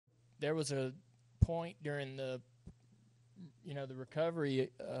there was a point during the the recovery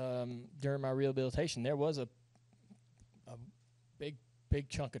during my rehabilitation. There was a big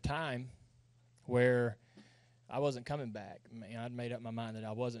chunk of time where I wasn't coming back. I'd made up my mind that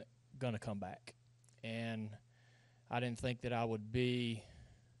I wasn't going to come back, and I didn't think that I would be.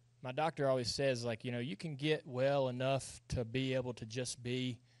 My doctor always says, like, you can get well enough to be able to just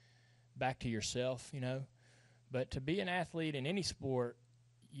be back to yourself, but to be an athlete in any sport,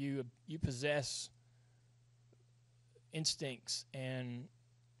 you possess instincts and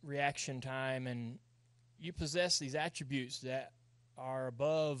reaction time, and you possess these attributes that are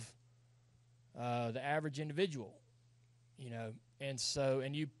above the average individual, and so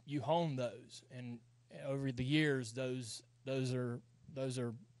you hone those, and over the years those are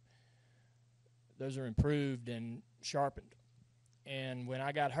improved and sharpened. And when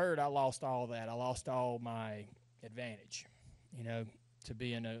I got hurt, I lost all that. I lost all my advantage, to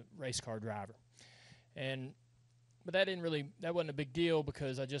being a race car driver. But that wasn't a big deal,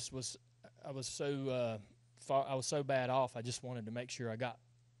 because I was so bad off. I just wanted to make sure I got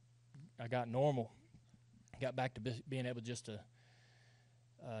normal, got back to being able just to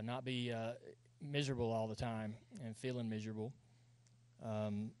not be miserable all the time and feeling miserable.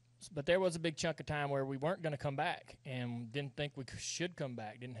 But there was a big chunk of time where we weren't going to come back, and didn't think we should come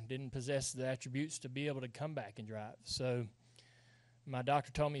back. Didn't possess the attributes to be able to come back and drive. So my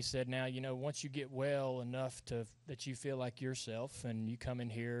doctor told me, he said, now, once you get well enough that you feel like yourself, and you come in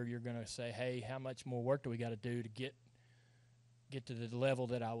here, you're going to say, hey, how much more work do we got to do to get to the level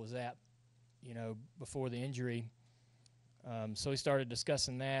that I was at, before the injury. So we started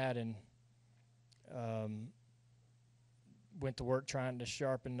discussing that, and went to work trying to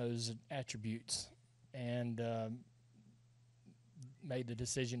sharpen those attributes, and made the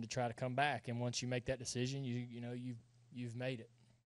decision to try to come back. And once you make that decision, you've made it.